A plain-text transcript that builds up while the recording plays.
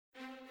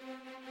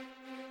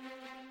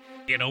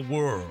In a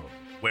world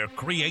where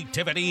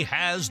creativity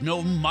has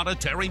no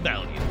monetary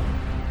value,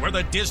 where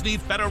the Disney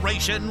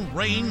Federation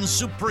reigns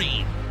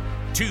supreme,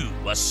 two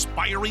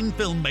aspiring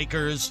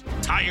filmmakers,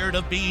 tired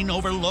of being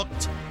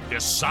overlooked,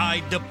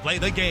 decide to play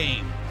the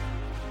game.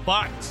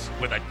 But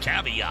with a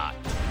caveat.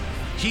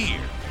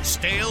 Here,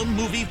 stale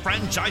movie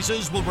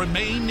franchises will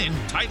remain in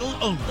title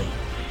only,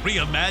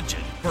 reimagined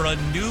for a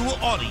new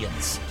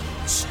audience.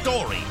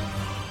 Story,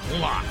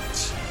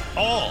 plot,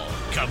 all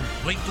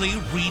completely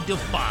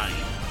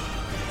redefined.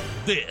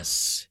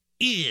 This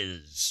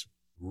is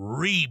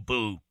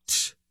Reboot.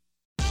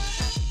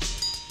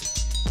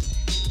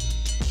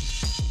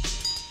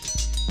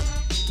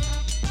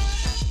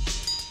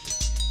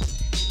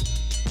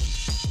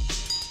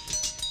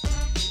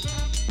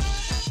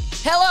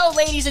 Hello,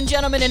 ladies and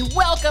gentlemen, and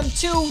welcome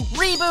to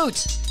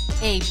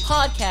Reboot, a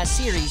podcast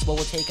series where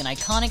we'll take an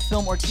iconic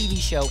film or TV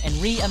show and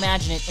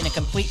reimagine it in a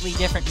completely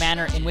different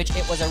manner in which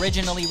it was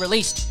originally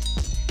released.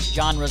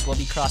 Genres will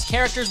be crossed,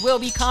 characters will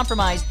be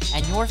compromised,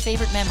 and your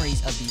favorite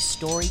memories of these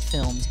storied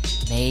films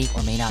may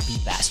or may not be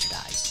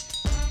bastardized.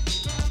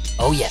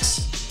 Oh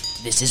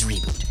yes, this is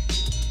Reboot.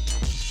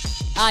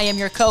 I am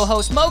your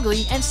co-host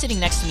Mowgli, and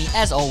sitting next to me,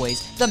 as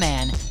always, the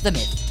man, the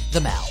myth,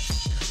 the Mal.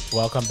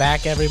 Welcome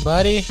back,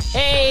 everybody.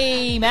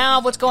 Hey,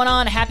 Mal, what's going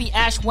on? Happy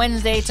Ash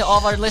Wednesday to all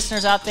of our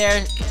listeners out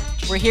there.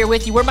 We're here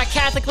with you. Where are my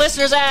Catholic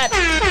listeners at?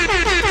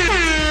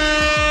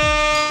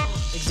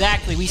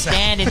 Exactly. We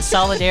stand in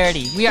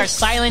solidarity. We are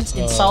silent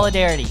in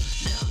solidarity.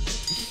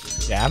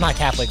 Yeah, I'm not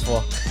Catholic,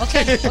 fool.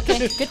 Okay.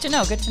 Good to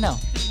know.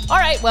 All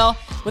right, well,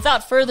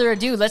 without further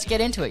ado, let's get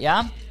into it,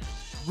 yeah?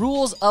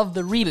 Rules of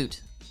the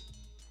reboot.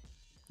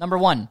 Number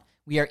 1,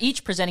 we are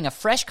each presenting a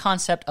fresh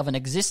concept of an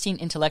existing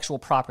intellectual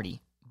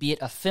property, be it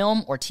a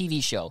film or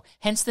TV show,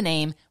 hence the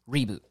name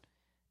Reboot.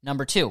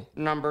 Number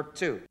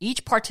 2,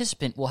 each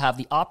participant will have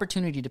the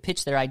opportunity to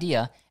pitch their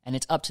idea, and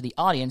it's up to the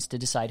audience to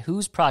decide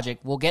whose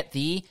project will get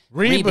the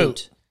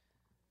reboot.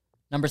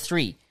 Number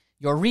 3,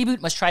 your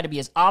reboot must try to be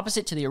as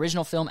opposite to the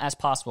original film as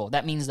possible.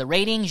 That means the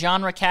rating,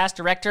 genre, cast,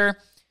 director,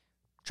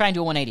 try and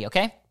do a 180,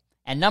 okay?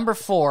 And number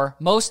 4,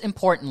 most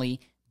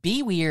importantly,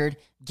 be weird,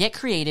 get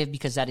creative,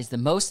 because that is the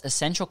most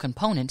essential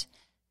component,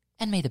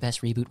 and may the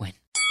best reboot win.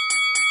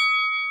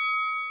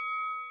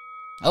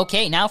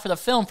 Okay, now for the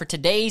film for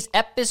today's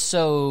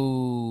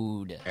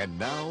episode. And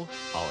now,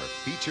 our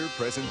feature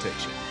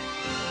presentation.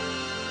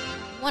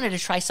 Wanted to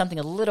try something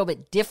a little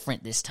bit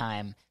different this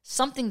time.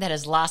 Something that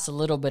has lost a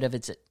little bit of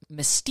its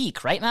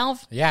mystique, right,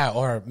 Malv? Yeah,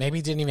 or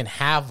maybe didn't even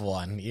have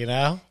one, you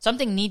know?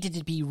 Something needed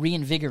to be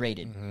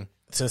reinvigorated. Mm-hmm.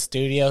 So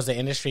studios, the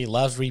industry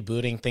loves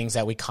rebooting things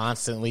that we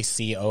constantly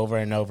see over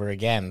and over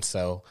again.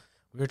 So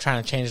we were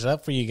trying to change it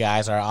up for you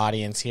guys, our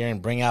audience here,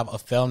 and bring out a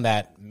film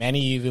that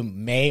many of you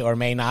may or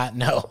may not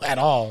know at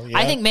all. You know?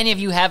 I think many of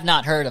you have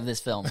not heard of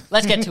this film.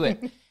 Let's get to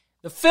it.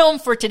 The film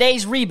for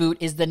today's reboot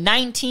is the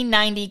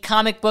 1990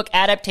 comic book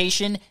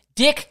adaptation,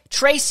 Dick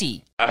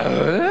Tracy.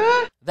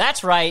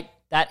 That's right.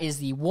 That is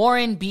the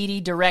Warren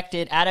Beatty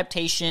directed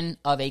adaptation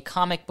of a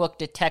comic book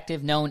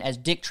detective known as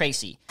Dick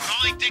Tracy.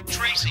 Calling Dick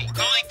Tracy.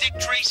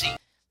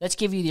 Let's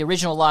give you the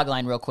original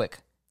logline real quick.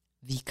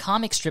 The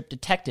comic strip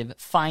detective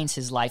finds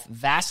his life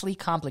vastly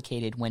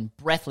complicated when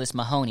Breathless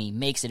Mahoney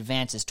makes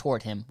advances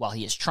toward him while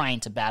he is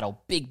trying to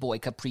battle Big Boy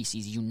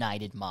Caprici's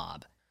united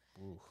mob.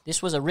 Ooh.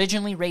 This was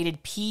originally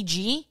rated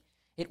PG.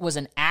 It was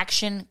an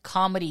action,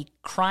 comedy,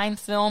 crime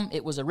film.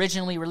 It was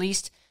originally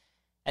released,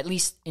 at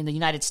least in the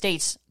United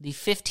States, the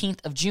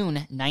 15th of June,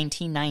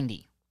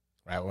 1990.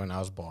 Right when I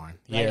was born.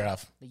 The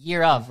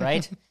year of,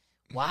 right?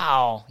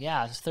 Wow.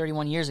 Yeah, it was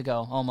 31 years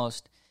ago,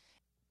 almost.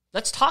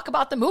 Let's talk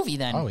about the movie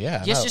then. Oh,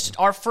 yeah. Just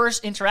our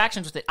first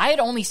interactions with it. I had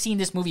only seen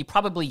this movie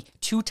probably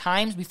 2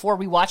 times before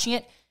rewatching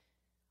it.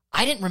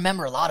 I didn't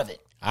remember a lot of it.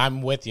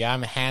 I'm with you.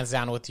 I'm hands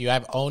down with you.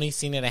 I've only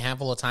seen it a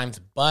handful of times,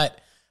 but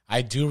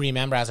I do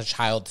remember as a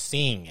child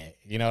seeing it.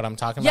 You know what I'm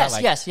talking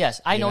about?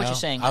 Yes. I know what you're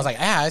saying. I was like,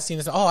 I've seen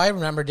this. Oh, I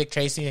remember Dick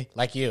Tracy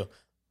like you.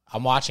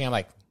 I'm watching. I'm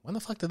like, when the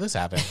fuck did this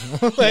happen?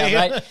 Yeah,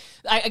 right.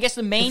 I guess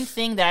the main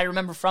thing that I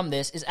remember from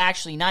this is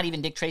actually not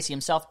even Dick Tracy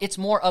himself. It's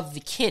more of the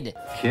kid.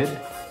 Kid.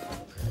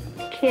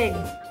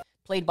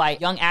 Played by a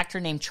young actor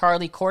named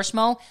Charlie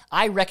Corsmo.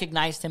 I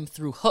recognized him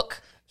through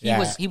Hook.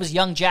 He was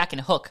young Jack in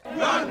Hook.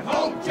 Run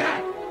home,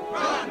 Jack!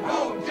 Run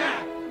home,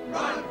 Jack!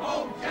 Run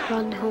home, Jack!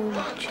 Run home,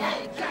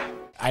 Jack!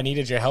 I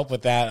needed your help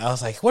with that. I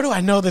was like, where do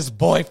I know this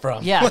boy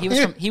from? Yeah,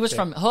 he was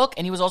from Hook,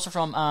 and he was also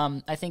from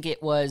I think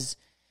it was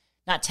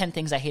not 10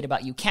 Things I Hate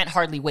About You. Can't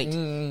Hardly Wait, the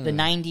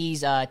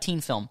 90s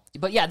teen film.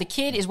 But yeah, the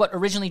kid is what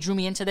originally drew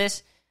me into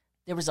this.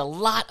 There was a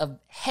lot of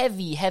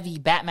heavy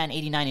Batman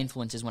 89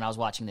 influences when I was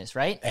watching this,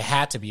 right? It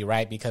had to be,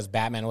 right? Because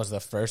Batman was the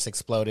first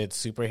exploded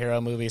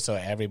superhero movie, so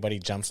everybody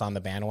jumps on the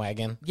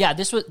bandwagon. Yeah,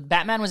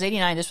 Batman was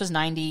 89, this was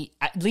 90,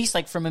 at least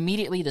like from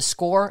immediately the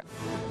score.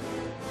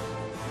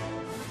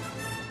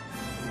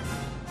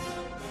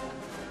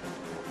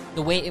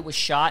 The way it was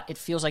shot, it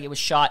feels like it was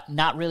shot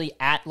not really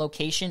at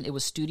location. It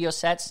was studio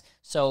sets.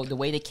 So the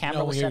way the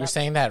camera was set up. You're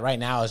saying that right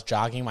now is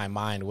jogging my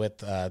mind with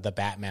the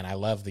Batman. I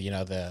love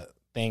the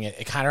thing,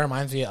 it kind of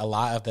reminds me a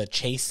lot of the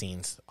chase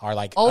scenes are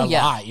like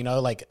lot, you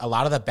know, like a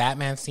lot of the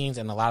Batman scenes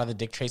and a lot of the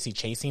Dick Tracy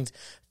chase scenes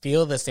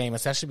feel the same,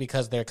 especially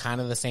because they're kind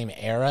of the same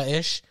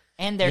era-ish.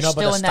 And they're still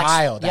but the in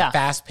style, that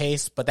fast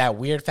pace, but that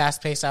weird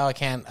fast pace style, I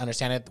can't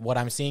understand it. What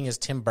I'm seeing is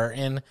Tim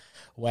Burton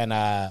when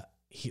the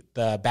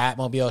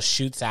Batmobile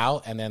shoots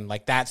out, and then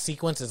like that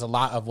sequence is a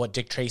lot of what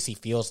Dick Tracy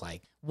feels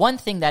like. One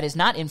thing that is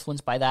not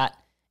influenced by that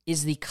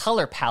is the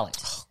color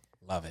palette.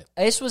 Love it.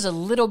 This was a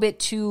little bit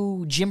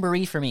too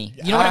Gymboree for me.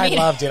 You know what I mean?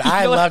 I loved it.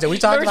 I loved it. We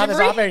talked about this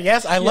off air.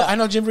 Yes, I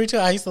know Gymboree too.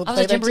 I used to play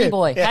was a that Gymboree too.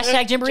 boy.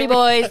 Hashtag Gymboree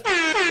boys.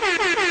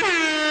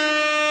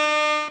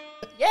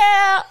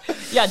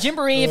 Yeah,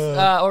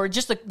 Gymboree, or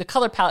just the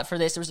color palette for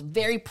this. There was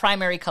very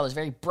primary colors,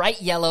 very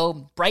bright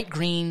yellow, bright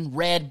green,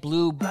 red,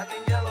 blue. Black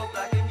and yellow,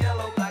 black and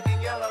yellow, black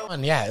and yellow.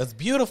 And yeah, it was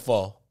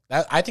beautiful.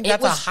 I think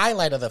that's a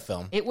highlight of the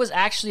film. It was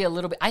actually a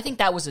little bit. I think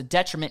that was a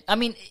detriment. I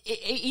mean,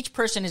 each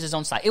person is his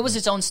own style. It was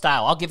its own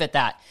style. I'll give it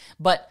that.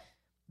 But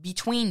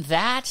between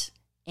that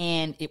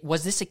and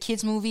was this a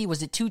kids movie?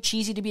 Was it too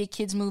cheesy to be a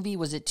kids movie?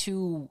 Was it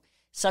too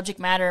subject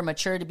matter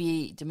mature to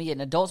be an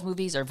adults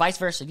movies, or vice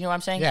versa? You know what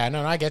I'm saying? Yeah,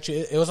 no, I get you.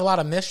 It was a lot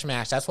of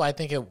mishmash. That's why I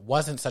think it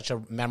wasn't such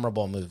a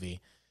memorable movie.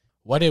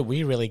 What did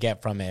we really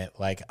get from it?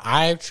 Like,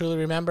 I truly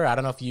remember, I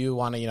don't know if you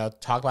want to,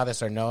 talk about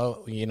this or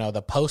know,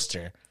 the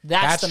poster.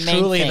 That's the main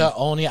truly thing. the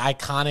only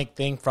iconic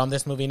thing from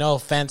this movie. No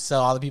offense to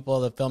all the people,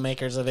 the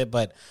filmmakers of it,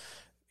 but,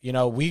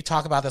 we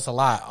talk about this a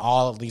lot.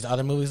 All of these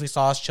other movies we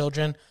saw as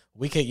children,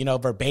 we could,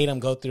 verbatim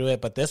go through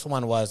it, but this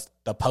one was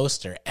the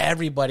poster.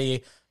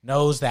 Everybody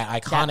knows that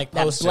iconic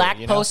poster. That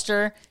black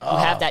poster. You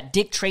have that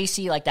Dick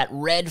Tracy, like that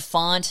red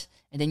font.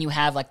 And then you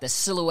have like the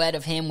silhouette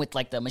of him with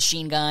like the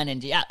machine gun,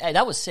 and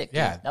that was sick. Dude.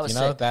 Yeah, that was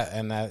sick.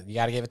 You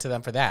got to give it to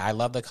them for that. I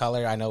love the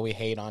color. I know we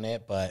hate on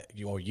it, but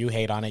you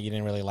hate on it. You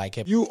didn't really like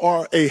it. You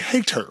are a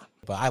hater.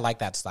 But I like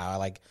that style. I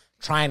like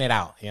trying it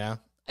out.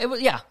 It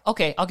was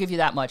okay. I'll give you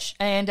that much.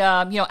 And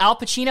Al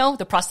Pacino,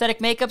 the prosthetic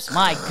makeups.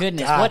 My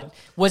goodness, what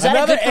was that?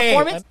 Another a good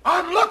performance?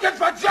 I'm looking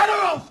for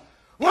generals.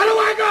 What do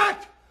I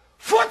got?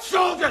 Foot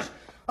soldiers.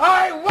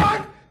 I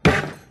want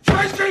Dick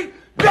Tracy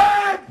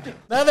dead.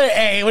 Another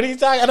A. What are you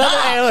talking? Another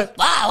A. Look.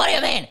 Wow, what do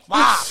you mean?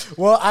 Wow.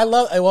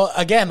 Well,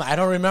 again, I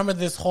don't remember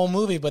this whole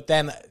movie, but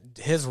then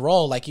his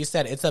role, like you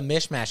said, it's a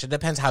mishmash. It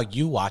depends how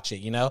you watch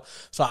it,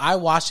 So I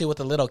watched it with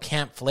a little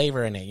camp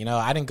flavor in it,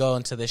 I didn't go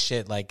into this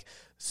shit like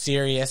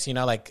serious,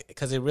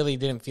 because it really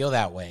didn't feel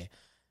that way,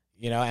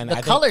 And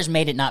the colors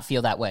made it not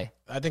feel that way.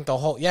 I think the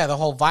whole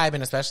vibe,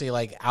 and especially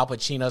like Al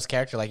Pacino's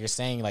character, like you're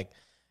saying, like.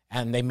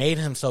 And they made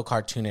him so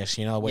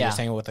cartoonish, what you're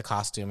saying with the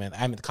costume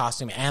and the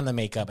costume and the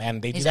makeup, and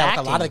they do that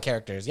with a lot of the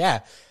characters. Yeah,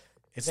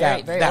 it's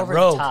very that over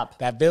rogue, the top.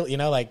 that bill,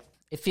 like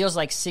it feels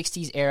like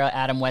 '60s era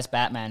Adam West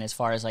Batman as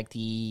far as like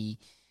the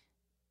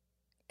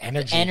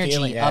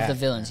energy of the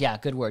villains. Yeah,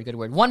 good word.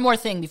 One more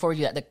thing before we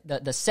do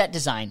that: the set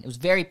design. It was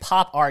very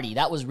pop arty.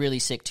 That was really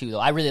sick too, though.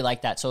 I really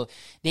like that. So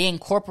they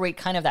incorporate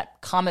kind of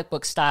that comic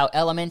book style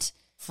element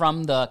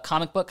from the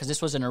comic book, because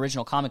this was an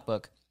original comic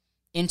book,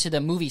 into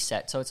the movie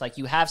set. So it's like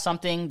you have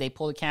something, they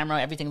pull the camera,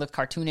 everything looked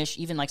cartoonish,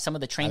 even like some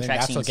of the train track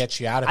that's scenes. What gets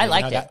you out of it. I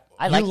liked it.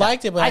 You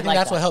liked it, but I think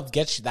that's what helped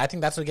get you. I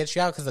think that's what gets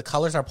you out, because the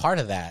colors are part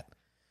of that.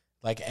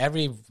 Like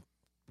every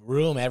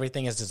room,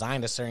 everything is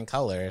designed a certain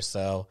color.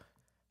 So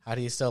how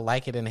do you still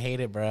like it and hate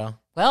it, bro?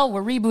 Well,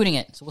 we're rebooting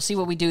it, so we'll see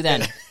what we do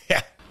then.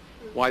 Yeah.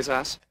 Wise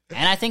ass.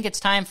 And I think it's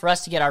time for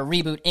us to get our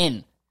reboot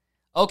in.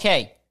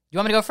 Okay. You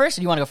want me to go first,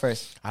 or do you want to go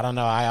first? I don't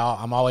know.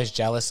 I'm always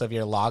jealous of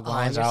your log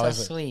lines. You're always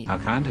so sweet. How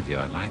kind of you.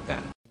 I like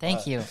that.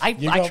 Thank you. I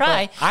go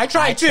try. first. I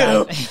try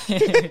too.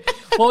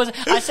 What was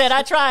it? I said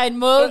I tried,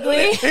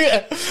 Mowgli.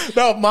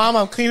 No, Mom,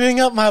 I'm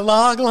cleaning up my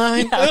log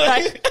line.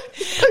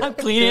 I'm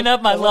cleaning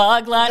up my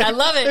log line. I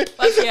love it.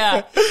 Fuck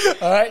yeah.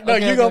 All right. No,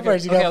 you go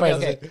first. You go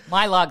first. Okay.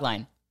 My log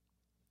line.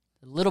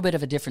 A little bit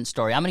of a different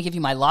story. I'm going to give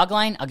you my log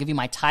line. I'll give you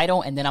my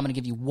title, and then I'm going to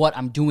give you what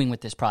I'm doing with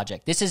this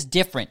project. This is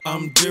different.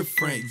 I'm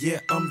different.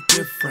 Yeah, I'm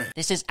different.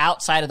 This is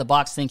outside of the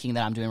box thinking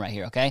that I'm doing right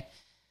here, okay?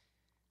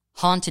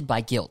 Haunted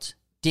by guilt,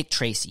 Dick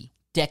Tracy,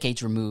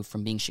 decades removed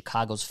from being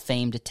Chicago's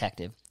famed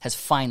detective, has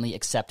finally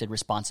accepted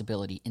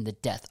responsibility in the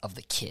death of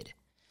the kid.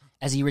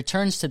 As he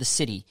returns to the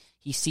city,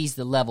 he sees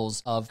the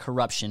levels of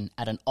corruption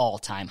at an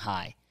all-time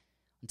high,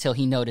 until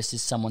he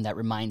notices someone that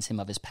reminds him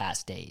of his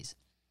past days.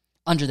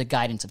 Under the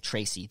guidance of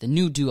Tracy, the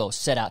new duo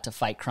set out to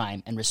fight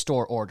crime and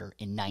restore order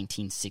in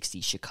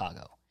 1960s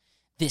Chicago.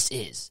 This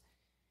is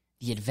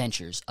The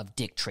Adventures of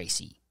Dick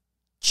Tracy,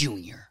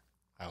 Jr.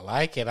 I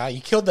like it.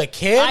 You killed the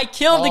kid? I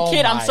killed the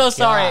kid. I'm so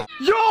sorry.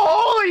 Yo,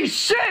 holy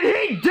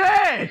shit, he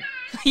dead!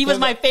 He was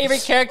my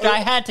favorite character. I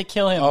had to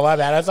kill him. Oh, my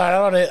bad. I'm sorry.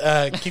 I don't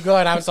want to keep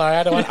going. I'm sorry.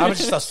 I was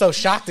just so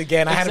shocked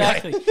again.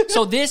 Exactly.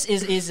 So this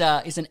is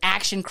an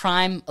action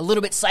crime, a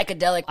little bit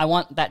psychedelic. I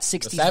want that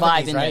 60s 70s,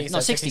 vibe in right? there. No,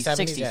 60s.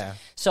 60s. Yeah.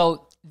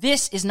 So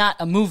this is not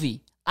a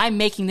movie. I'm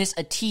making this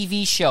a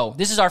TV show.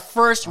 This is our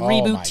first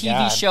reboot my TV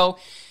God. show.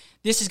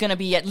 This is going to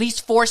be at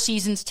least 4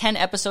 seasons, 10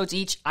 episodes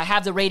each. I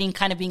have the rating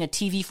kind of being a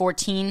TV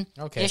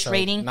 14-ish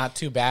rating. Not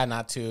too bad,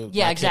 not too...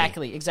 Yeah, not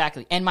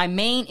exactly. And my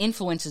main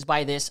influences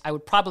by this, I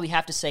would probably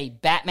have to say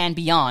Batman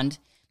Beyond,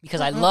 because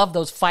I love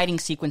those fighting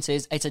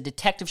sequences. It's a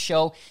detective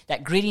show,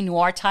 that gritty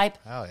noir type.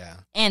 Oh, yeah.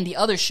 And the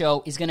other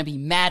show is going to be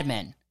Mad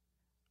Men.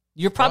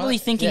 You're probably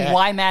thinking,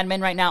 why Mad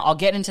Men right now? I'll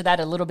get into that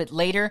a little bit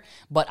later,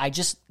 but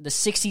the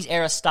 60s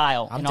era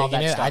style and all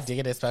that stuff. I dig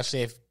it,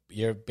 especially if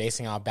you're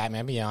basing on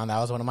Batman Beyond. That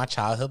was one of my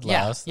childhood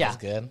loves. Yeah. That's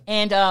good.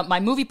 And my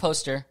movie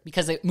poster,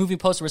 because the movie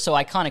poster was so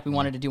iconic, we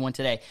wanted to do one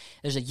today.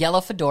 There's a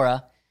yellow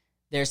fedora.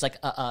 There's like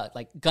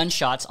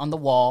gunshots on the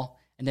wall,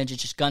 and then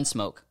just gun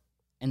smoke.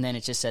 And then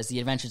it just says The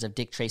Adventures of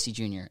Dick Tracy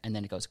Jr., and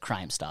then it goes,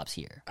 crime stops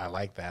here. I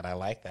like that.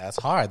 That's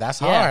hard. That's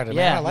hard.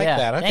 Man, I like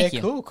that. Okay, Thank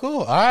you.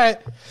 Cool. All right.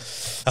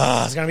 It's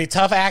going to be a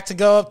tough act to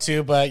go up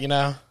to, but, I'm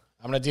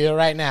going to do it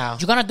right now.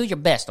 You're going to do your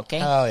best, okay?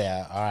 Oh,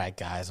 yeah. All right,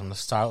 guys. I'm going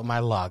to start with my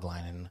log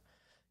line. And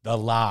the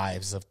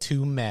lives of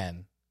 2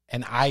 men,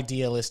 an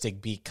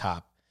idealistic beat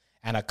cop,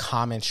 and a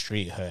common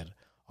street hood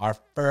are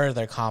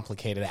further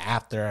complicated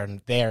after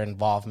their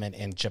involvement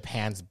in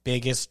Japan's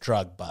biggest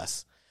drug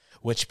bust,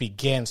 which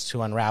begins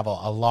to unravel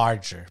a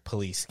larger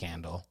police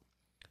scandal.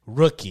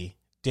 Rookie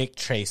Dick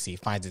Tracy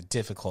finds it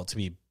difficult to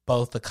be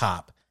both a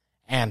cop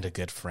and a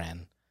good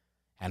friend.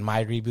 And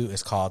my reboot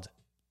is called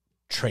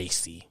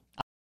Tracy.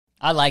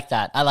 I like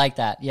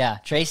that. Yeah.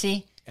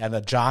 Tracy? And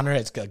the genre,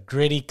 it's a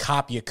gritty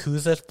cop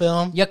Yakuza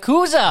film.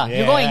 Yakuza!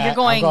 Yeah, You're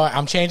going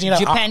I'm changing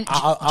it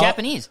up.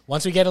 Japanese.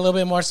 Once we get a little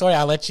bit more story,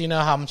 I'll let you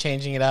know how I'm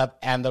changing it up.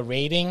 And the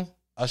rating,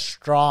 a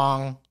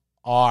strong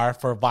R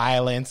for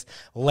violence,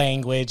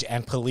 language,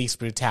 and police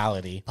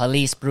brutality.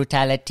 Police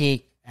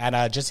brutality.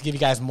 And just to give you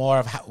guys more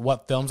of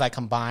what films I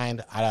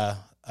combined,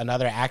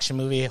 another action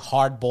movie,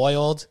 Hard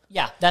Boiled.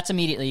 Yeah, that's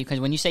immediately, because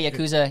when you say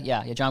Yakuza,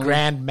 John Wick.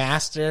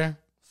 Grandmaster.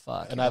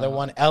 Fuck. Another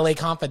one, LA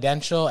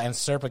Confidential and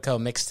Serpico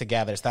mixed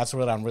together. So that's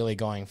what I'm really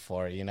going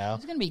for, It's going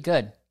to be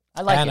good.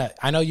 I like it.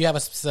 I know you have a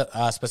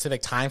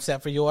specific time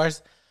set for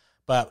yours,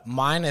 but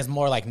mine is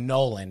more like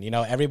Nolan.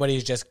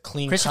 Everybody's just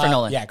clean Christopher cut.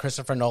 Nolan. Yeah,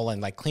 Christopher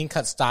Nolan. Like clean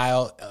cut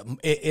style.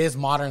 It is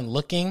modern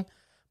looking,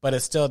 but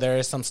it's still, there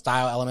is some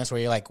style elements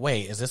where you're like,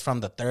 wait, is this from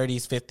the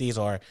 30s, 50s,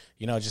 or,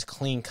 just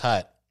clean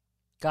cut?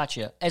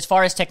 Gotcha. As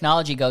far as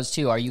technology goes,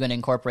 too, are you going to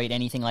incorporate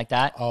anything like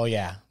that? Oh,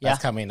 yeah.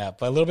 That's coming up.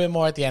 But a little bit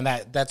more at the end.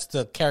 That's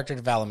the character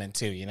development,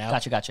 too,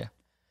 Gotcha.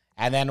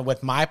 And then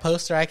with my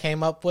poster I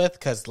came up with,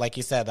 because like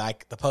you said,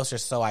 the poster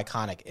is so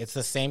iconic. It's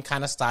the same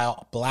kind of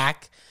style,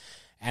 black.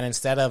 And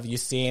instead of you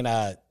seeing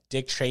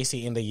Dick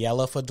Tracy in the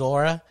yellow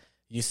fedora,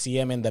 you see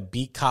him in the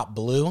beat cop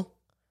blue.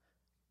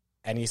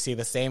 And you see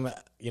the same,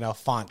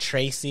 font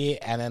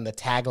Tracy. And then the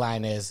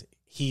tagline is,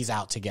 he's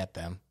out to get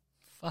them.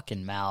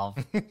 Fucking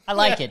Malv. I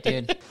like it,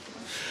 dude.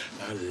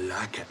 I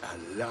like it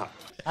a lot.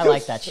 I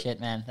like that shit,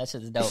 man. That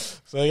shit is dope.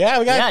 So, yeah,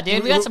 we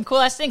got some cool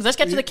ass things. Let's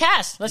get to the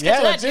cast. Let's get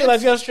to that, dude.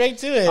 Let's go straight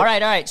to it. All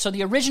right. So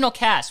the original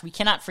cast, we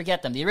cannot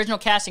forget them. The original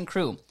cast and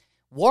crew.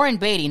 Warren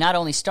Beatty not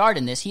only starred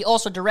in this, he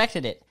also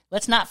directed it.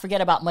 Let's not forget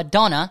about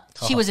Madonna.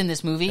 She was in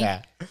this movie.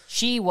 Yeah.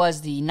 She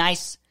was the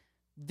nice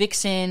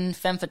vixen,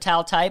 femme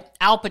fatale type.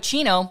 Al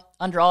Pacino,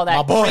 under all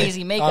that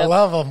crazy makeup. I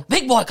love him.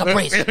 Big boy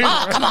Caprice.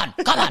 Come on.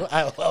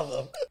 I love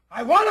him.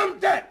 I want him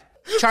dead.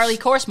 Charlie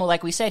Corsmo,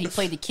 like we said, he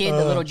played the kid,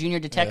 the little junior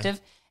detective.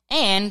 Yeah.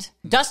 And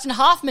Dustin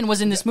Hoffman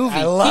was in this movie.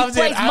 I loved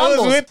he it. Mumbles.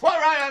 What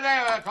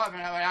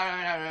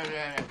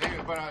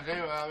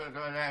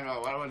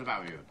was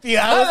about you?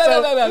 Yeah,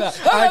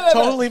 I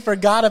totally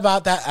forgot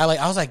about that.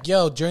 I was like,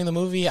 yo, during the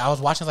movie, I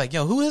was watching, I was like,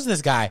 yo, who is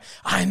this guy?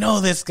 I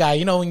know this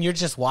guy. When you're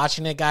just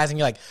watching it, guys, and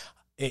you're like,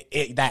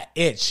 that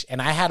itch,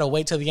 and I had to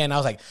wait till the end. I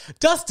was like,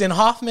 Dustin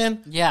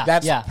Hoffman,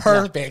 that's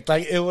perfect. Yeah.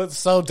 Like, it was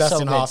so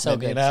Dustin Hoffman, so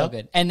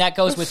good. And that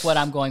goes with what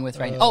I'm going with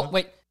right now. Oh,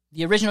 wait,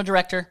 the original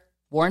director,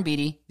 Warren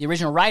Beatty. The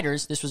original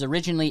writers, this was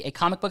originally a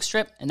comic book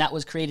strip, and that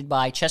was created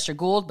by Chester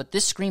Gould, but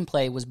this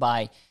screenplay was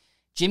by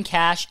Jim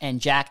Cash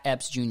and Jack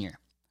Epps Jr.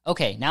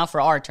 Okay, now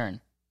for our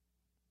turn.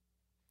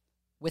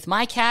 With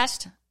my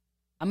cast,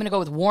 I'm going to go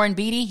with Warren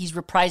Beatty. He's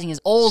reprising his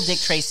old Dick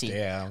Tracy.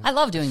 Damn. I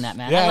love doing that,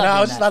 man. Yeah,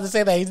 I was just about to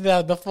say that. He's done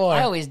that before.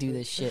 I always do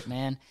this shit,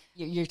 man.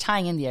 You're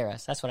tying in the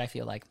eras. That's what I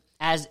feel like.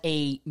 As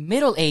a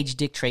middle-aged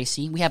Dick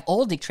Tracy, we have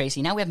old Dick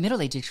Tracy. Now we have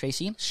middle-aged Dick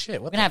Tracy. Shit,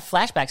 we're going to have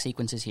flashback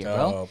sequences here,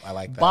 bro. I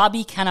like that.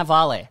 Bobby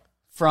Cannavale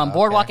from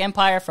Boardwalk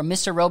Empire, from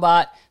Mr.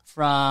 Robot,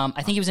 from,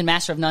 I think he was in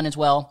Master of None as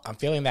well. I'm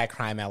feeling that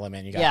crime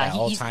element. You got that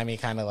old-timey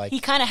kind of like...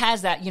 He kind of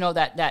has that,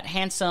 that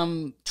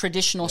handsome,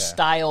 traditional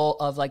style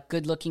of like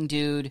good-looking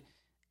dude.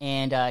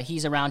 And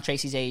he's around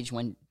Tracy's age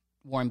when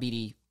Warren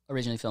Beatty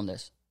originally filmed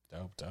this.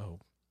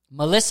 Dope.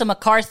 Melissa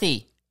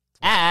McCarthy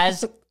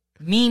as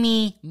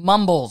Mimi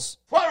Mumbles.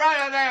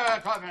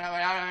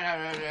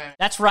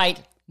 That's right.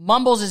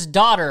 Mumbles'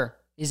 daughter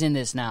is in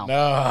this now.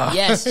 No.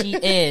 Yes, she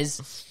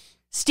is.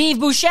 Steve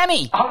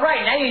Buscemi. All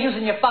right, now you're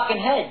using your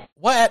fucking head.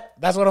 What?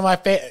 That's one of my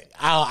favorite.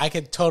 I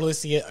could totally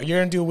see it. You're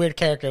going to do a weird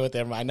character with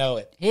him. I know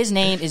it. His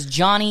name is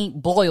Johnny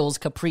Boyles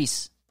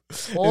Caprice.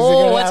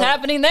 Oh, what's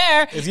happening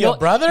there? Is he a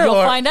brother?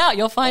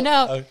 You'll find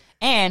out. Okay.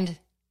 And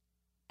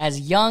as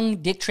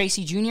young Dick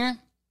Tracy Jr.,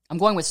 I'm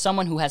going with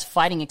someone who has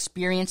fighting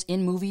experience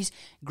in movies,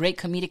 great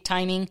comedic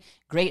timing,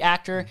 great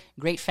actor,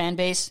 great fan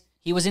base.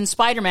 He was in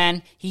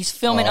Spider-Man. He's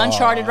filming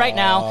Uncharted right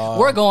now.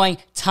 We're going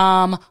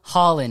Tom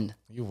Holland.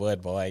 You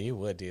would, boy. You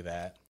would do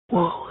that.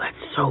 Whoa,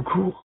 that's so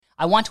cool.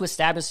 I want to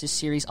establish this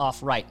series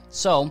off right.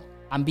 So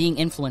I'm being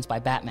influenced by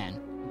Batman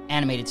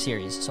animated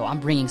series. So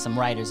I'm bringing some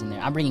writers in there.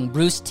 I'm bringing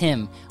Bruce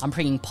Timm. I'm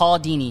bringing Paul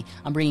Dini.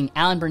 I'm bringing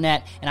Alan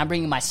Burnett. And I'm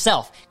bringing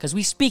myself, because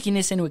we speaking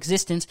this into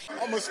existence. I'm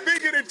going to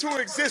speak it into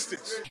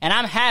existence. And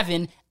I'm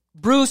having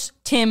Bruce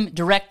Timm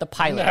direct the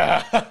pilot.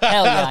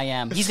 Hell yeah, I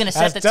am. He's going to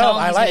set the tone.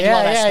 I He's like, going to do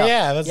all that stuff.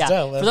 Yeah, that's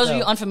dope. For those of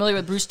you unfamiliar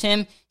with Bruce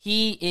Timm,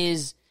 he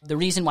is the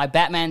reason why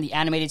Batman, the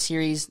animated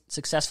series,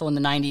 successful in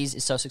the 90s,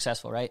 is so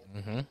successful, right?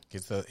 Mm-hmm.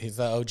 He's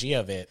the OG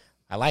of it.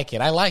 I like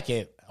it. I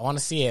want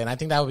to see it. And I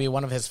think that would be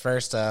one of his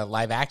first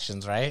live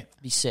actions, right?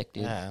 Be sick,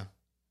 dude. Yeah.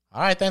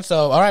 All right, then.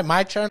 So, all right,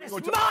 my turn. It's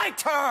my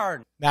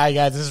turn! Now, you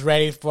guys, this is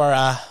ready for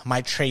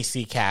my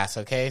Tracy cast,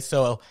 okay?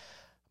 So,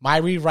 my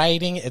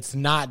rewriting, it's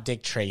not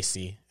Dick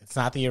Tracy. It's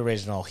not the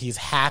original. He's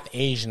half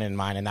Asian in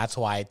mine, and that's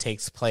why it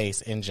takes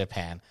place in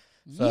Japan.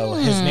 So,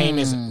 his name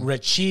is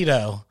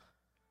Richido.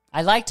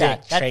 I like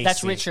that. Tracy.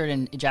 That's Richard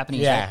in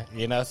Japanese, Yeah,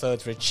 right? so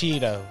it's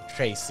Richido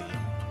Tracy.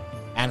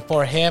 And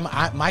for him,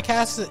 my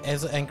cast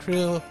and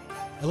crew,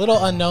 a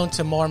little unknown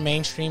to more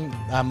mainstream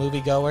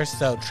moviegoers.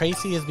 So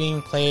Tracy is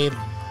being played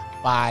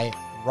by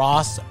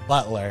Ross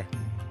Butler.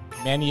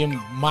 Many of you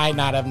might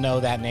not have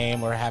known that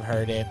name or have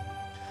heard it.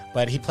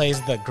 But he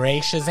plays the Gray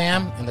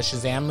Shazam in the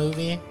Shazam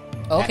movie.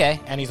 Okay.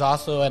 And he's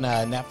also in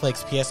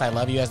Netflix P.S. I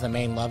Love You as the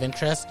main love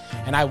interest.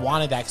 And I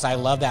wanted that because I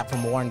love that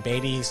from Warren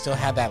Beatty. He still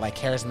had that like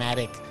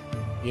charismatic,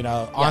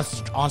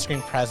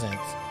 on-screen presence.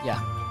 Yeah.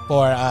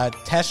 For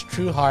Tess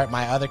Trueheart,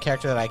 my other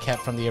character that I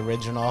kept from the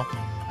original,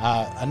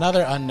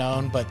 another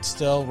unknown, but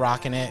still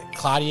rocking it,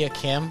 Claudia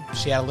Kim.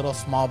 She had little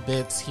small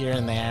bits here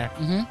and there,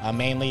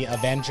 mainly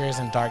Avengers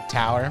and Dark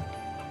Tower.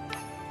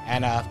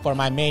 And for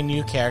my main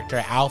new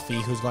character,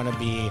 Alfie, who's going to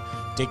be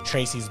Dick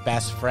Tracy's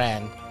best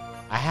friend,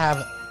 I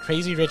have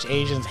Crazy Rich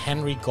Asians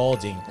Henry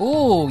Golding.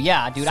 Ooh,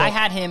 yeah, dude. So- I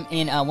had him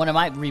in one of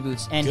my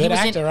reboots. And Good he was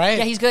actor, right?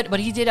 Yeah, he's good. But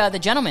he did The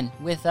Gentleman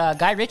with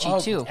Guy Ritchie,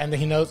 too. And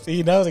he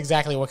knows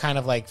exactly what kind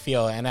of like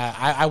feel. And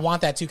I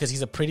want that too because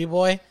he's a pretty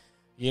boy,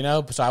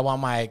 so I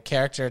want my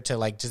character to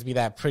like just be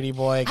that pretty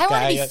boy I guy.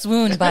 want to be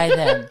swooned by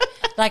them.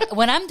 Like,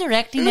 when I'm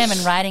directing them and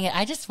writing it,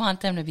 I just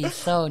want them to be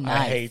so nice.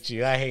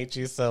 I hate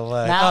you so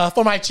much. Now-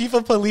 For my chief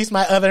of police,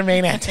 my other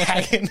main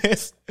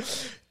antagonist,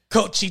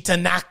 Koichi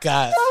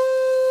Tanaka.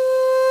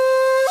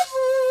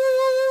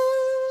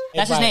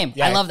 That's his name.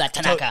 I love that,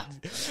 Tanaka.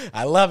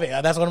 I love it.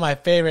 That's one of my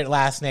favorite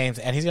last names.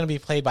 And he's going to be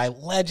played by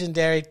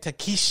legendary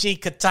Takeshi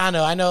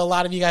Kitano. I know a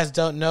lot of you guys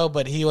don't know,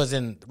 but he was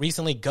in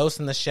recently Ghost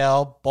in the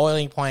Shell,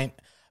 Boiling Point,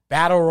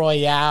 Battle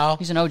Royale.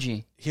 He's an OG.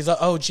 He's an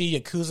OG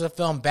Yakuza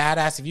film,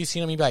 badass. If you've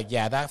seen him, you'd be like,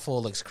 yeah, that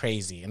fool looks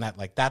crazy. And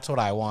that's what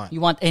I want.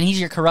 And he's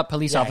your corrupt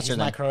police officer. He's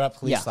my corrupt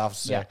police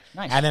officer. Yeah.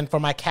 Nice. And then for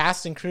my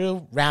cast and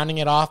crew, rounding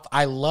it off,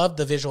 I love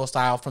the visual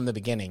style from the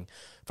beginning,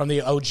 from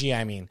the OG,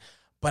 I mean.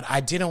 But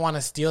I didn't want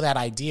to steal that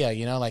idea,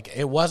 like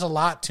it was a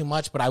lot too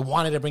much, but I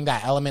wanted to bring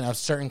that element of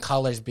certain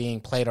colors being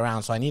played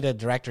around. So I need a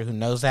director who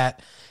knows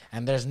that.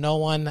 And there's no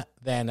one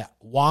than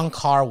Wong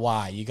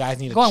Kar-wai. You guys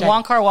need to check.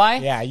 Wong Kar-wai?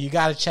 Yeah, you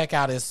got to check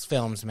out his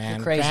films, man.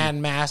 You're crazy.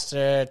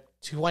 Grandmaster,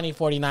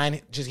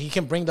 2049. He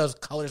can bring those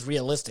colors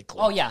realistically.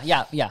 Oh,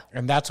 yeah.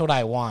 And that's what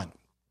I want.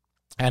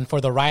 And for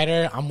the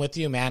writer, I'm with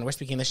you, man. We're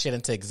speaking this shit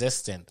into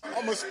existence. I'm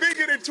going to speak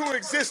it into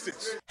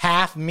existence.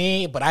 Half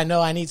me, but I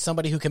know I need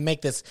somebody who can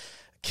make this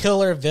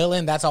killer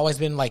villain. That's always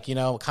been like,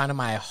 kind of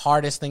my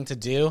hardest thing to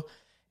do.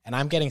 And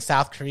I'm getting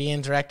South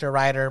Korean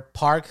director-writer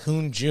Park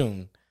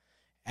Hoon-joon.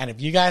 And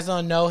if you guys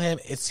don't know him,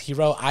 he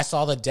wrote I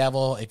Saw the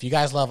Devil. If you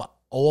guys love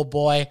Old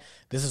Boy,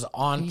 this is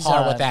on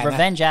par with that.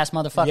 Revenge-ass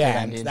motherfucker.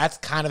 Yeah, dude. that's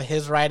kind of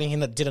his writing.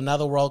 He did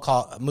another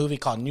movie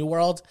called New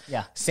World.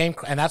 Yeah. Same,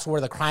 and that's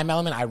where the crime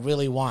element I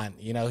really want.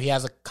 He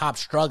has a cop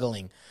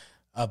struggling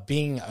of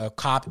being a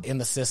cop in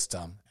the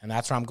system. And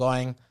that's where I'm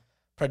going.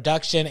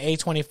 Production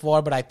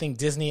A24, but I think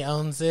Disney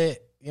owns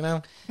it,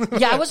 Yeah,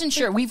 I wasn't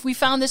sure. We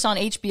found this on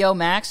HBO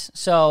Max.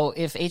 So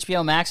if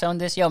HBO Max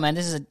owned this, man,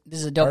 this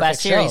is a dope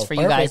ass series for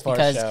you guys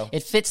because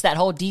it fits that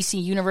whole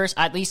DC universe.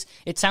 At least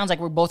it sounds like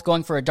we're both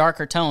going for a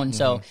darker tone.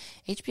 So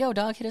HBO,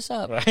 dog, hit us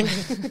up. Right.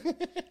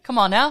 Come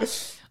on now.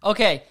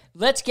 Okay,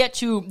 let's get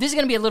to this. Is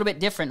going to be a little bit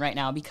different right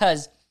now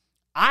because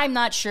I'm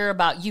not sure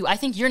about you. I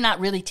think you're not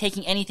really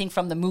taking anything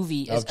from the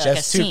movie as just like a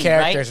two scene,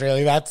 characters, right?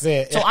 really. That's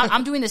it. So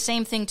I'm doing the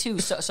same thing too.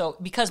 So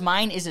because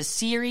mine is a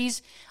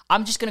series,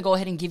 I'm just going to go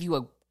ahead and give you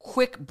a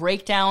quick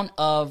breakdown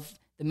of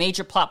the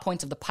major plot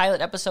points of the pilot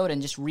episode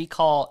and just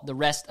recall the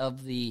rest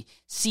of the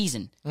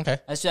season. Okay.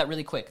 Let's do that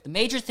really quick. The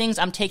major things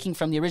I'm taking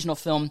from the original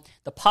film,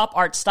 the pop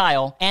art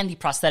style and the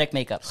prosthetic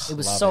makeup. It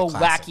was so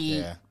classic, wacky.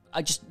 yeah.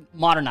 I just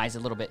modernized it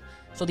a little bit.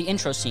 So the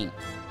intro scene,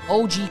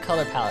 OG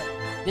color palette.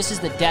 This is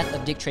the death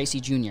of Dick Tracy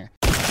Jr.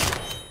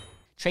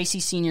 Tracy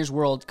Sr.'s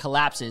world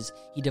collapses.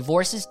 He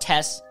divorces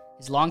Tess,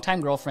 his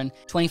longtime girlfriend,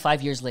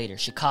 25 years later,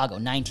 Chicago,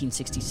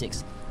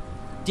 1966.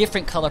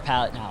 Different color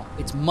palette now.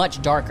 It's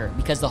much darker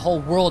because the whole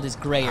world is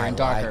grayer and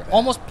darker. Like that.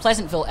 Almost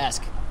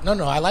Pleasantville-esque. No,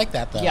 I like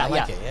that, though. Yeah, I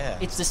like yeah. it, yeah.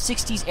 It's the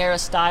 60s era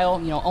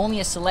style. Only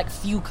a select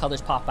few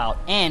colors pop out.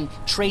 And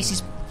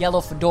Tracy's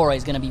yellow fedora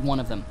is going to be one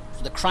of them.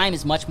 So the crime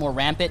is much more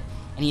rampant,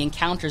 and he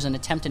encounters an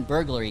attempted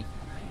burglary.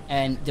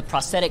 And the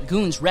prosthetic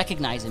goons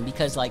recognize him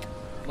because, like,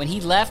 when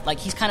he left, like,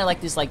 he's kind of like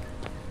this, like,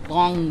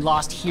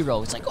 long-lost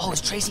hero. It's like, oh,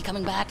 is Tracy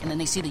coming back? And then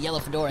they see the yellow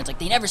fedora. It's like,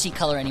 they never see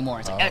color anymore.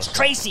 It's like, it's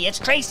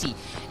Tracy!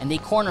 And they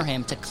corner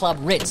him to Club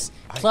Ritz.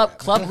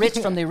 Club Ritz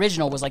from the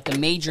original was like the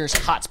major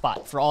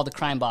hotspot for all the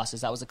crime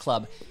bosses. That was a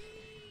club.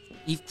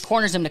 He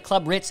corners him to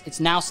Club Ritz. It's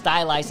now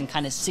stylized in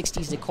kind of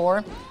 60s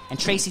decor. And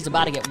Tracy's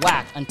about to get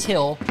whacked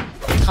until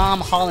Tom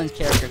Holland's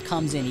character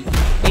comes in. He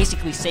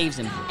basically saves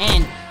him.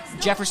 And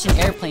Jefferson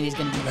Airplane is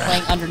going to be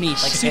playing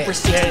underneath, like super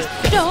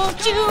 60s.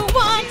 Don't you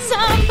want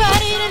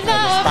somebody to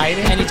love?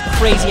 And it's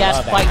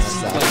crazy-ass fight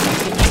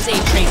sequence. He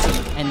saved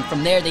Tracy. And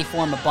from there, they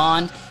form a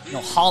bond.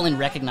 Holland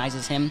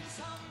recognizes him.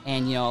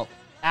 And,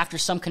 after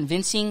some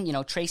convincing,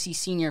 Tracy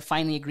Sr.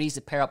 finally agrees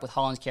to pair up with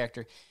Holland's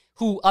character,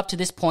 who, up to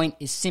this point,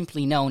 is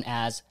simply known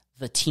as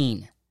the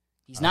teen.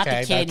 He's not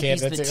the kid,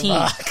 he's the teen.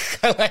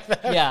 I like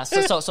that. Yeah,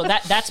 so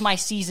that's my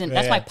season.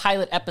 That's my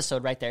pilot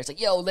episode right there. It's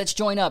like, yo, let's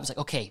join up. It's like,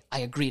 okay, I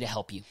agree to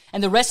help you.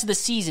 And the rest of the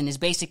season is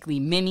basically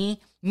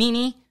Mimi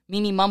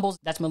Mumbles.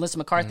 That's Melissa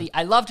McCarthy.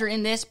 I loved her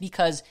in this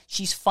because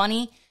she's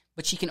funny,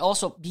 but she can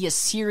also be a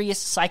serious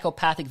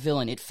psychopathic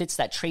villain. It fits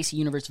that Tracy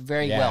universe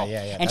very well.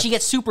 Yeah, and she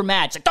gets super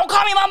mad. She's like, don't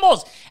call me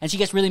Mumbles! And she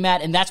gets really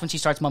mad, and that's when she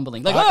starts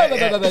mumbling. Like,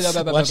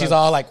 when she's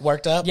all, like,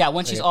 worked up? Yeah,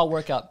 when she's all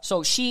worked up.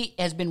 So she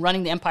has been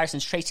running the Empire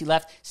since Tracy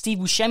left. Steve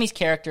Buscemi's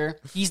character,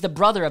 he's the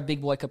brother of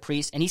Big Boy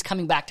Caprice, and he's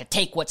coming back to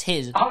take what's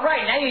his. All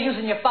right, now you're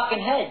using your fucking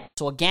head.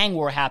 So a gang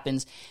war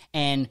happens,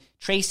 and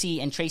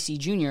Tracy and Tracy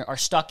Jr. are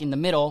stuck in the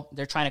middle.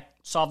 They're trying to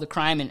solve the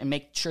crime and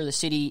make sure the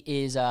city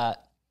is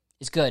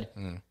good.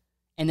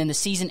 And then the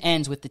season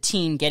ends with the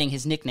teen getting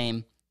his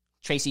nickname,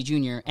 Tracy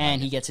Jr.,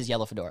 and he gets his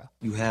yellow fedora.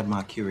 You had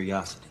my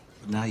curiosity,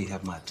 but now you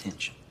have my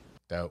attention.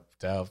 Dope,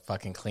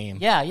 fucking clean.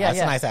 Yeah. That's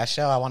a nice-ass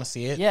show. I want to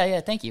see it. Yeah,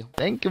 thank you.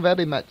 Thank you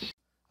very much.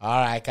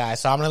 All right,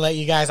 guys. So I'm going to let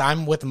you guys,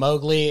 I'm with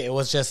Mowgli. It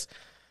was just,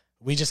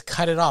 we just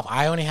cut it off.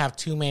 I only have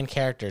two main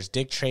characters.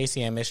 Dick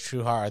Tracy and Miss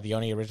Trueheart are the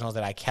only originals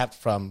that I kept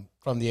from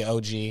the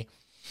OG.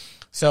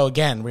 So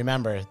again,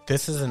 remember,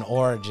 this is an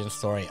origin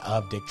story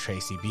of Dick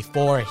Tracy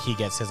before he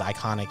gets his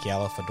iconic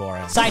yellow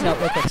fedora. Side note,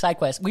 real quick, side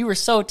quest. We were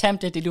so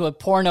tempted to do a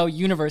porno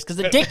universe because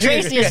the Dick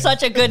Tracy is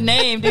such a good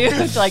name, dude.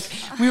 It's like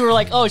we were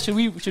like, oh, should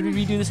we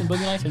redo this in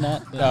Boogie Nights or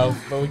not? No,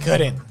 but we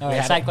couldn't. All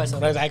right, side quest.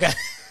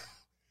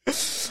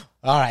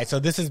 All right, so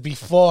this is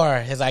before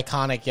his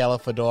iconic yellow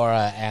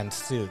fedora and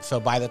suit. So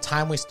by the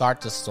time we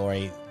start the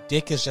story,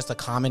 Dick is just a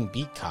common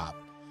beat cop.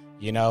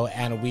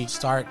 And we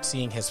start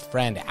seeing his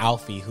friend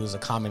Alfie, who's a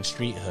common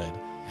street hood,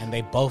 and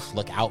they both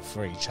look out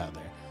for each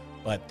other.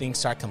 But things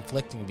start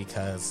conflicting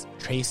because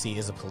Tracy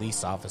is a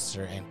police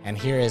officer, and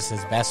here is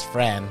his best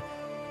friend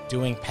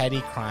doing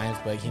petty crimes,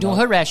 but doing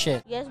hood rat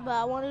shit. Yes, but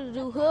I wanted to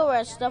do hood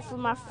rat stuff with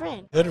my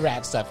friend. Hood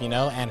rat stuff,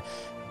 and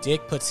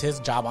Dick puts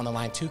his job on the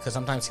line too, because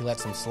sometimes he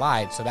lets him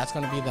slide. So that's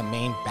going to be the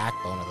main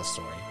backbone of the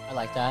story. I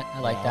like that.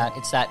 That.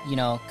 It's that,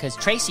 because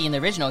Tracy in the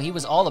original, he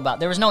was all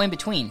about, there was no in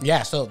between.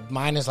 Yeah, so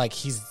mine is like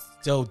he's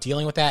still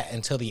dealing with that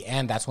until the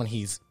end. That's when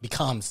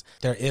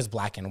there is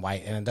black and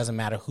white, and it doesn't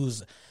matter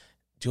who's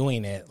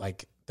doing it.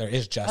 Like, there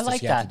is justice. I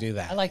like you that. have to do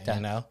that. I like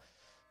that.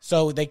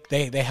 So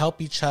they help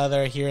each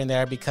other here and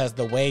there because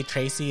the way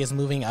Tracy is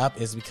moving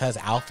up is because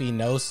Alfie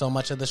knows so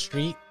much of the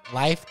street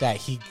life that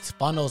he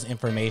funnels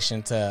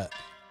information to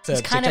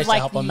He's kind of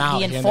like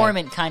the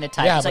informant kind of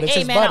type. Yeah, it's like,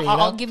 hey man, buddy,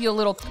 I'll give you a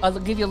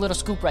little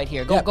scoop right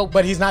here. Go.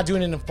 But he's not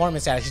doing an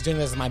informant status. He's doing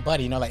this as my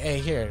buddy. Like, hey,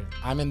 here,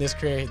 I'm in this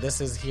career. This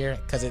is here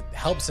because it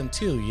helps him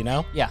too.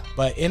 Yeah.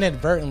 But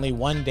inadvertently,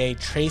 one day,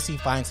 Tracy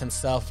finds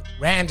himself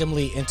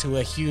randomly into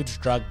a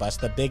huge drug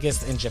bust, the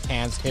biggest in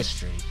Japan's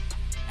history.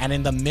 And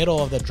in the middle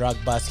of the drug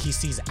bust, he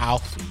sees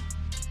Alfie,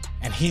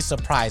 and he's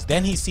surprised.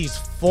 Then he sees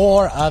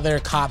 4 other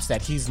cops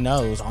that he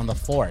knows on the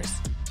force.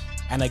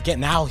 And again,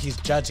 now he's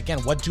judged again.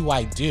 What do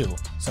I do?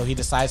 So he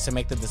decides to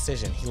make the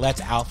decision. He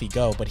lets Alfie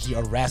go, but he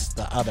arrests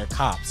the other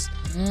cops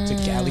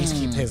to at least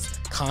keep his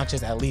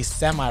conscience at least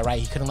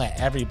semi-right. He couldn't let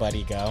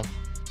everybody go.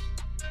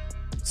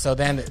 So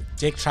then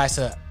Dick tries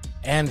to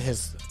end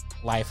his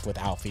life with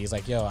Alfie. He's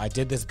like, yo, I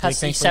did this big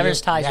thing he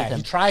severs ties with him.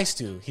 He tries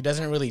to. He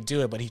doesn't really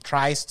do it, but he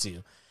tries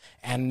to.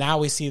 And now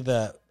we see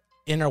the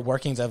inner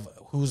workings of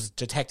who's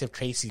Detective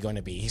Tracy going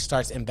to be. He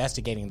starts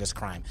investigating this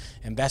crime,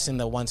 investing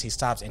the ones he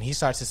stops, and he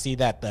starts to see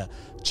that the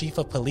chief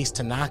of police,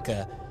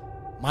 Tanaka,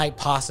 might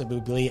possibly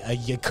be a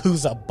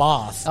Yakuza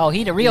boss. Oh,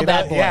 he's a real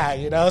bad boy.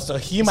 Yeah, so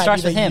he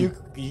might be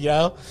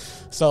the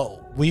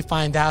So we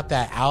find out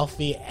that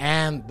Alfie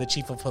and the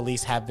chief of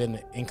police have been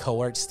in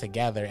cohorts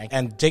together,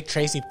 and Dick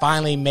Tracy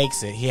finally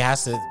makes it. He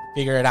has to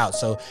figure it out.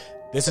 So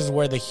This is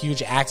where the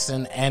huge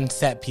action and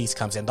set piece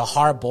comes in. The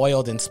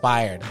hard-boiled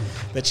inspired.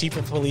 The chief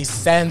of police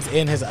sends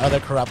in his other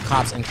corrupt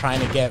cops and trying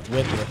to get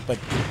with it. But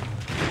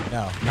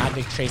no, not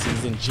Dick Tracy.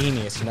 He's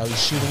ingenious.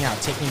 He's shooting out,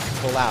 taking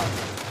people out.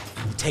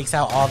 He takes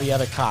out all the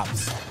other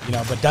cops,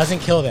 but doesn't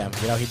kill them.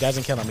 He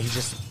doesn't kill them. He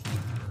just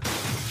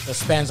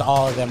suspends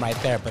all of them right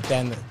there. But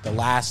then the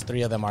last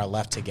 3 of them are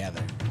left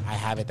together. I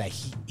have it that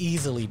he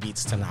easily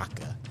beats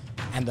Tanaka.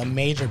 And the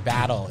major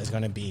battle is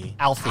going to be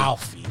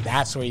Alfie.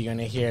 That's where you're going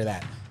to hear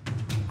that.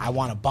 I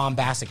want a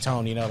bombastic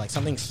tone, like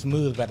something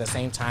smooth, but at the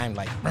same time,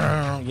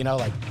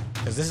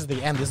 because this is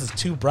the end. This is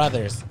 2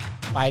 brothers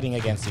fighting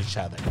against each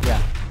other.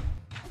 Yeah.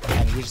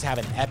 And we just have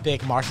an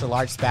epic martial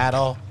arts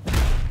battle.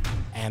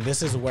 And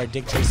this is where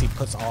Dick Tracy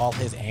puts all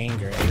his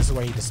anger. And this is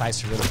where he decides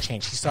to really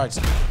change. He starts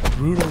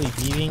brutally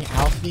beating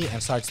Alfie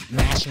and starts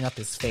mashing up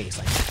his face.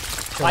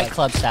 Fight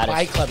Club status.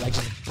 Fight Club,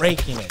 just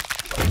breaking it.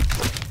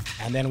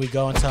 And then we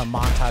go into a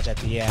montage at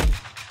the end.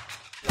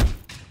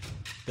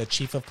 The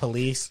chief of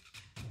police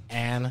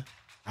and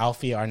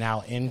Alfie are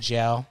now in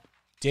jail.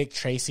 Dick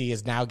Tracy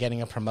is now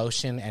getting a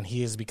promotion, and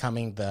he is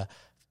becoming the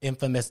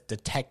infamous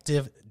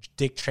detective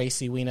Dick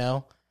Tracy we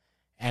know.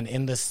 And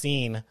in the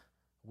scene,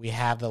 we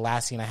have the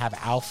last scene. I have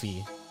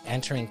Alfie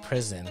entering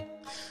prison.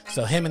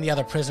 So him and the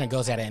other prisoner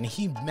goes at it, and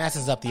he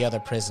messes up the other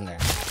prisoner.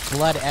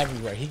 Blood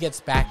everywhere. He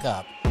gets back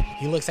up.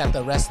 He looks at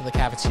the rest of the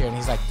cafeteria, and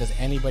he's like, does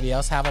anybody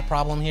else have a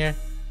problem here?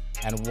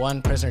 And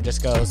one prisoner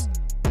just goes,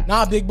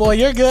 nah, big boy,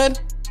 you're good.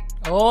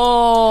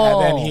 Oh.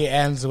 And then he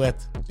ends with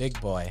Big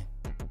Boy.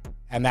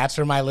 And that's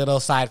for my little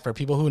side for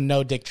people who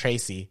know Dick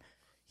Tracy.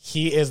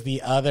 He is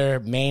the other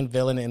main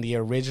villain in the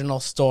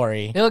original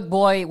story. Big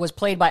Boy was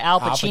played by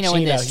Al Pacino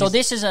in this. So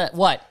this is a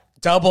what?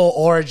 Double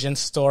origin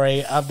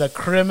story of the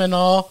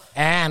criminal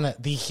and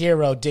the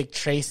hero Dick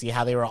Tracy,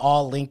 how they were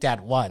all linked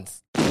at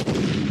once.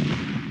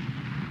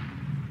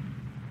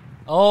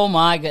 Oh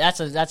my god,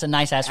 that's a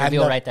nice ass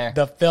reveal right there.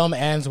 The film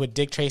ends with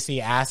Dick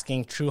Tracy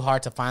asking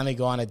Trueheart to finally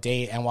go on a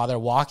date, and while they're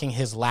walking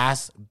his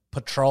last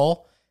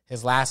patrol,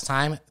 his last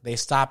time, they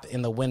stop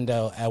in a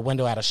window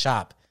at a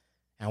shop.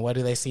 And what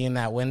do they see in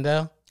that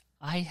window?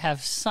 I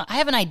have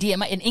an idea,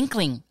 an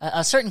inkling.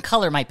 A certain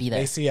color might be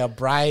there. They see a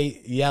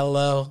bright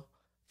yellow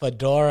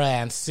fedora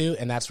and suit,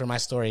 and that's where my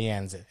story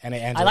ends. And it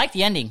ends. I like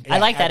the ending. Yeah, I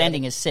like that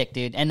ending. Is sick,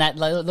 dude. And that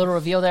little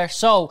reveal there.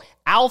 So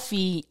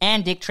Alfie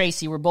and Dick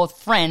Tracy were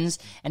both friends,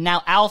 and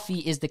now Alfie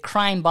is the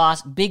crime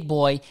boss, Big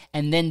Boy,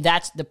 and then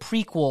that's the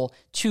prequel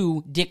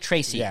to Dick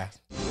Tracy. Yeah.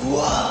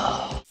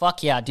 Whoa.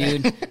 Fuck yeah,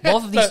 dude.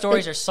 Both of these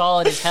stories are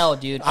solid as hell,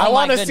 dude. I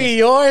want to see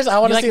yours. I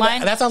want to see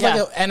mine? That sounds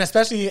like, and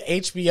especially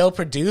HBO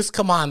produced.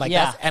 Come on,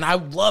 and I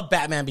love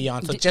Batman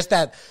Beyond. So just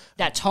that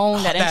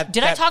tone,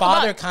 did I talk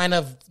father about kind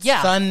of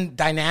son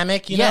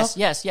dynamic? Yes.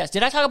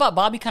 Did I talk about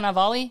Bobby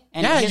Cannavale?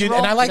 And his role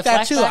and I like in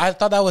that flashback? too. I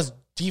thought that was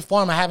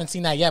deformed. I haven't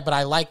seen that yet, but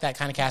I like that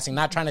kind of casting.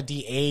 Not trying to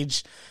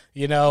de-age,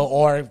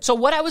 or so.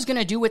 What I was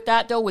gonna do with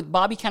that though, with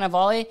Bobby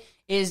Cannavale,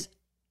 is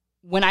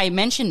when I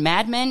mentioned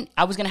Mad Men,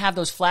 I was going to have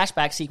those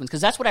flashback sequences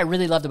because that's what I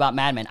really loved about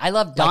Mad Men. I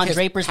love Don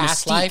Draper's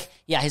past mystique. Life?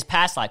 Yeah, his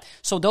past life.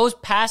 So those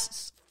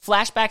past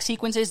flashback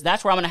sequences,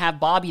 that's where I'm going to have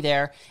Bobby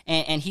there,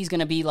 and he's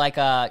going to be like,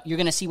 you're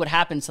going to see what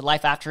happens to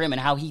life after him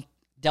and how he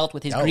dealt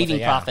with his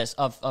grieving process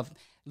of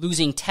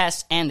losing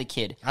Tess and the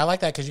kid. I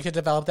like that because you could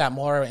develop that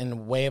more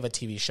in way of a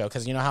TV show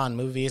because you know how in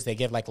movies they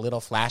give like little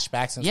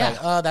flashbacks and it's like,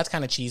 oh, that's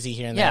kind of cheesy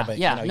here and there, but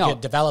you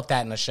could develop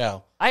that in a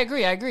show. I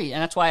agree,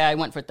 and that's why I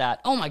went for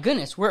that. Oh my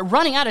goodness, we're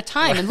running out of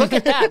time, and look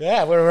at that.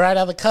 Yeah, we're right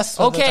on the cusp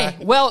of the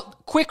time. Well,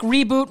 quick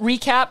reboot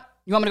recap.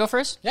 You want me to go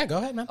first? Yeah, go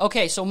ahead, man.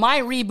 Okay, so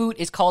my reboot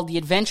is called The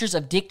Adventures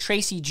of Dick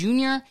Tracy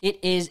Jr.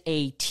 It is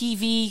a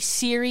TV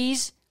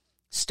series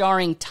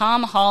starring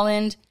Tom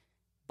Holland,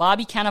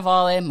 Bobby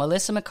Cannavale,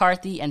 Melissa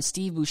McCarthy, and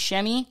Steve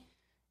Buscemi.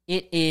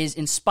 It is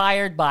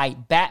inspired by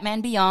Batman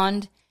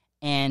Beyond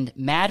and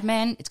Mad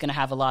Men. It's going to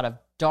have a lot of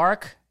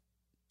dark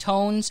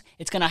tones.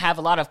 It's going to have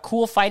a lot of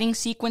cool fighting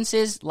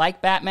sequences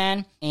like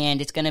Batman, and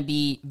it's going to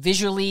be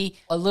visually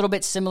a little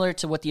bit similar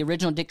to what the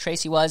original Dick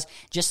Tracy was,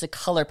 just the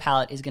color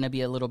palette is going to be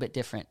a little bit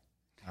different.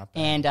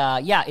 And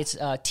it's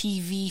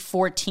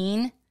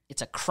TV-14.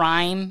 It's a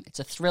crime. It's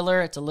a thriller.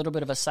 It's a little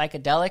bit of a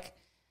psychedelic.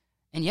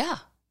 And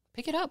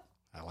pick it up.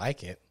 I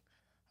like it.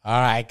 All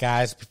right,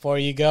 guys, before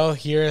you go,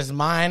 here's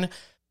mine.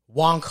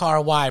 Wong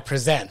Kar-wai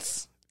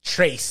presents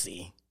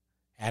Tracy.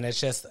 And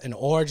it's just an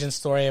origin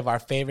story of our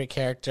favorite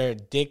character,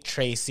 Dick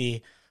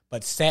Tracy,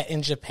 but set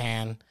in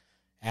Japan.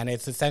 And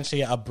it's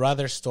essentially a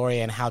brother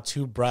story and how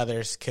 2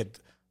 brothers could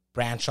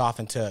branch off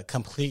into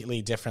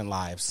completely different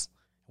lives.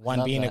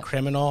 One being a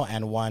criminal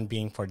and one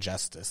being for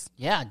justice.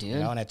 Yeah, dude.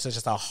 And it's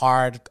just a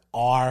hard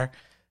R.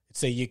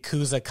 It's a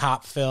Yakuza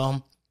cop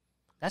film.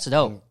 That's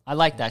dope. I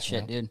like that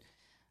shit, dude.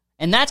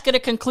 And that's going to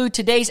conclude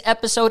today's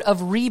episode of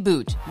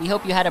Reboot. We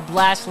hope you had a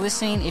blast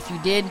listening. If you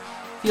did,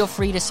 feel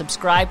free to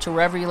subscribe to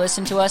wherever you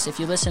listen to us.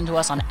 If you listen to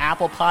us on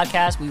Apple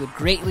Podcasts, we would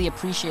greatly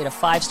appreciate a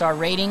 5-star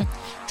rating.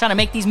 We're trying to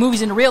make these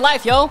movies into real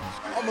life, yo.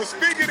 I'm going to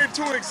speak it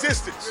into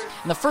existence.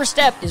 And the first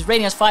step is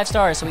rating us 5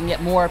 stars so we can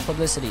get more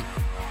publicity.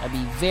 That'd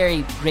be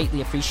very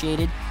greatly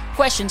appreciated.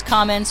 questions,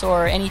 comments,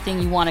 or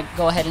anything you want to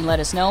go ahead and let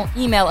us know,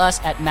 email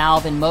us at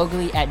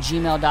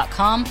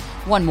malvinmowgli@gmail.com.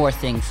 One more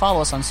thing,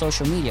 follow us on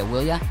social media,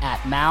 will ya? At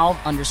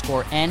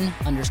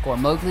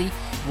Malv_N_Mowgli.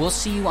 We'll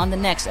see you on the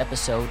next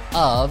episode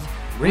of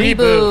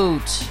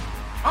Reboot.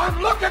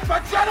 I'm looking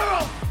for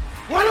generals.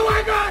 What do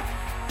I got?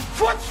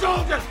 Foot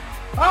soldiers.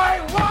 I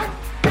want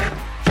Dick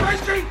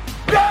Tracy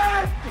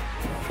dead.